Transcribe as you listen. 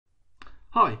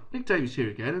Hi, Nick Davies here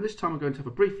again, and this time I'm going to have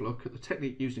a brief look at the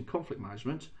technique used in conflict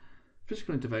management,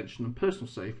 physical intervention and personal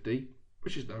safety,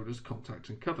 which is known as contact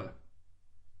and cover.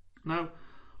 Now,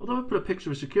 although I put a picture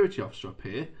of a security officer up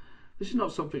here, this is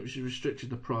not something which is restricted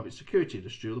to the private security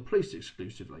industry or the police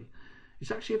exclusively.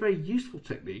 It's actually a very useful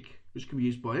technique which can be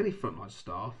used by any frontline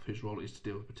staff whose role it is to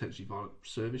deal with a potentially violent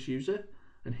service user,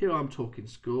 and here I'm talking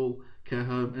school, care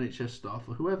home, NHS staff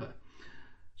or whoever.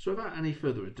 So without any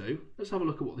further ado, let's have a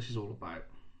look at what this is all about.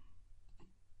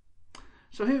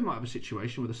 So here we might have a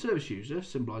situation where the service user,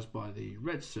 symbolised by the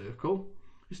red circle,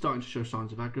 is starting to show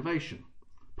signs of aggravation,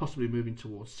 possibly moving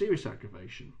towards serious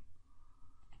aggravation.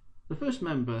 The first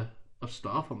member of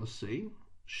staff on the scene,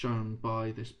 shown by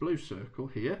this blue circle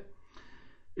here,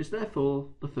 is therefore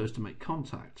the first to make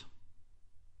contact.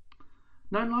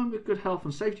 Now, in line with good health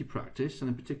and safety practice, and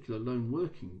in particular lone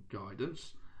working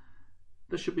guidance,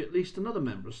 there should be at least another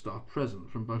member of staff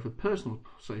present from both a personal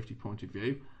safety point of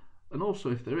view and also,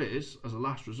 if there is, as a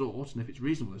last resort and if it's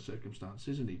reasonable in the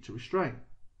circumstances, a need to restrain.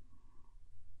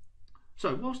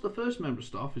 So whilst the first member of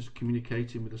staff is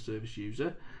communicating with the service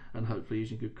user and hopefully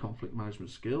using good conflict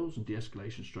management skills and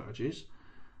de-escalation strategies,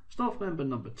 staff member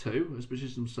number 2 has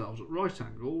positioned themselves at right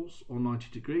angles or 90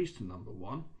 degrees to number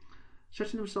 1,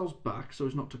 setting themselves back so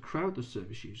as not to crowd the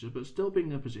service user but still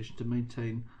being in a position to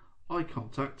maintain eye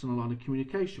contact and a line of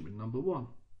communication with number 1.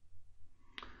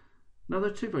 Now,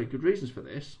 there are two very good reasons for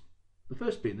this. The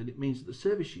first being that it means that the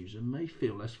service user may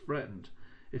feel less threatened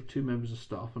if two members of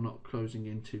staff are not closing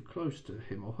in too close to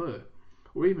him or her,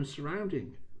 or even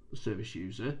surrounding the service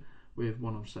user with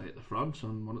one on, say, at the front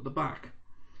and one at the back.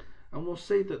 And we'll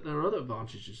see that there are other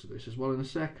advantages to this as well in a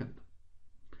second.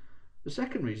 The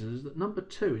second reason is that number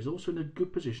 2 is also in a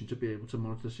good position to be able to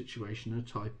monitor the situation in a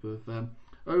type of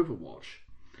overwatch,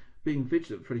 being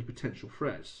vigilant for any potential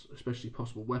threats, especially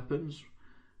possible weapons,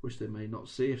 which they may not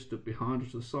see if stood behind or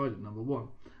to the side of number 1,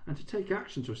 and to take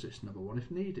action to assist number 1 if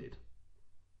needed.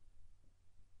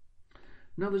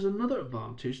 Now, there's another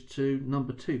advantage to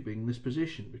number 2 being in this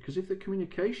position, because if the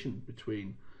communication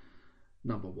between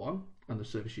number 1 and the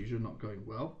service user are not going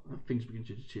well and things begin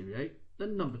to deteriorate,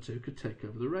 then number 2 could take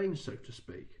over the reins, so to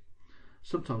speak,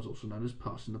 sometimes also known as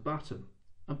passing the baton,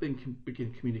 and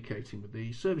begin communicating with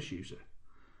the service user.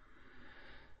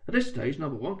 At this stage,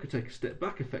 number 1 could take a step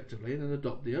back effectively and then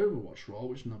adopt the overwatch role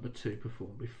which number 2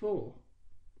 performed before.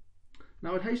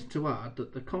 Now, I'd hasten to add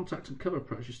that the contact and cover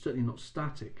approach is certainly not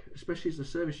static, especially as the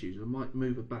service user might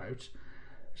move about,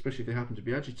 especially if they happen to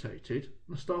be agitated,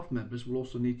 and the staff members will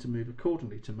also need to move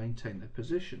accordingly to maintain their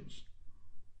positions.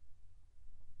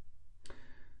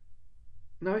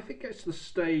 Now, if it gets to the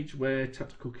stage where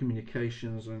tactical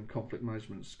communications and conflict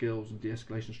management skills and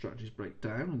de-escalation strategies break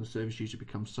down and the service user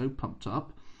becomes so pumped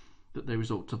up that they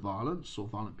resort to violence or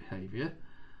violent behaviour,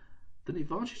 then the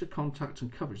advantage of contact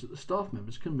and cover is that the staff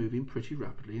members can move in pretty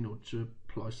rapidly in order to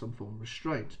apply some form of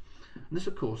restraint. And this,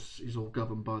 of course, is all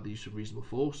governed by the use of reasonable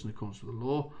force in accordance with the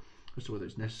law as to whether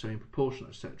it's necessary and proportionate,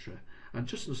 etc. And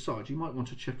just an aside, you might want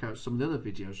to check out some of the other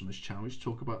videos on this channel which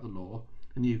talk about the law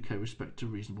in the UK with respect to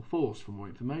reasonable force for more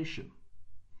information.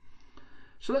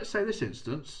 So let's say in this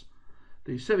instance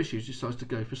the service user decides to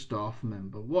go for staff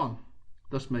member 1,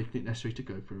 thus making it necessary to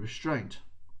go for a restraint.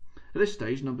 At this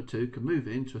stage, number 2 can move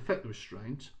in to effect the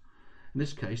restraint, in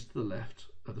this case to the left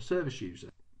of the service user.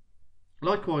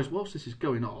 Likewise, whilst this is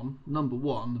going on, number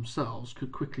 1 themselves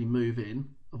could quickly move in,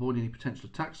 avoiding any potential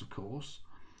attacks of course,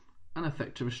 and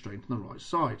effect a restraint on the right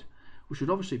side, which would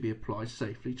obviously be applied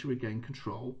safely to regain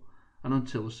control and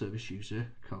until the service user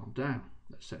calmed down,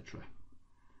 etc.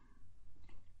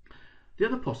 The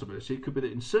other possibility could be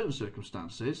that in certain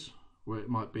circumstances where it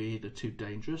might be either too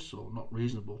dangerous or not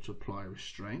reasonable to apply a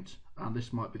restraint, and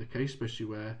this might be the case especially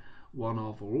where one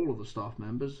of or all of the staff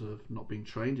members have not been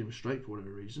trained in restraint for whatever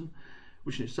reason,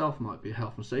 which in itself might be a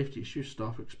health and safety issue if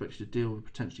staff are expected to deal with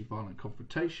potentially violent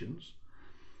confrontations,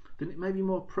 then it may be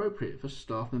more appropriate for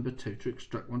staff member 2 to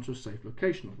extract one to a safe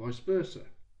location or vice versa.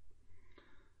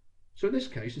 So in this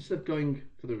case, instead of going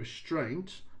for the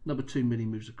restraint, number 2 merely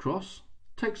moves across,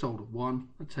 takes hold of 1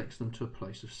 and takes them to a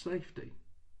place of safety.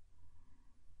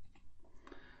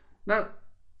 Now,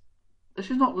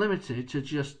 this is not limited to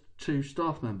just 2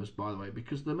 staff members, by the way,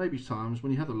 because there may be times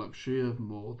when you have the luxury of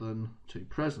more than 2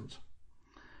 present.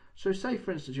 So say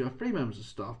for instance you have 3 members of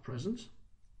staff present,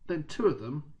 then 2 of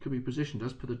them could be positioned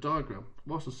as per the diagram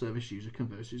whilst the service user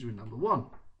converses with number 1.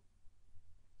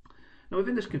 Now,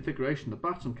 within this configuration, the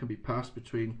baton can be passed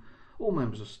between all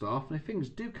members of staff, and if things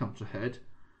do come to a head,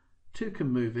 2 can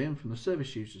move in from the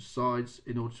service user's sides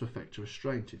in order to effect a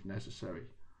restraint if necessary.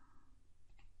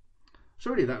 So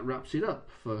really that wraps it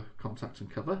up for contact and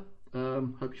cover.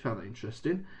 Hope you found that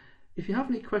interesting. If you have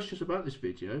any questions about this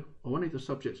video or any of the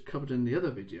subjects covered in the other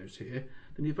videos here,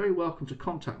 then you're very welcome to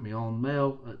contact me on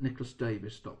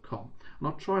mail@nicholasdavis.com, and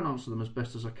I'll try and answer them as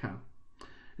best as I can.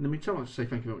 In the meantime, I'd like to say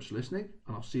thank you very much for listening,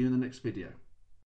 and I'll see you in the next video.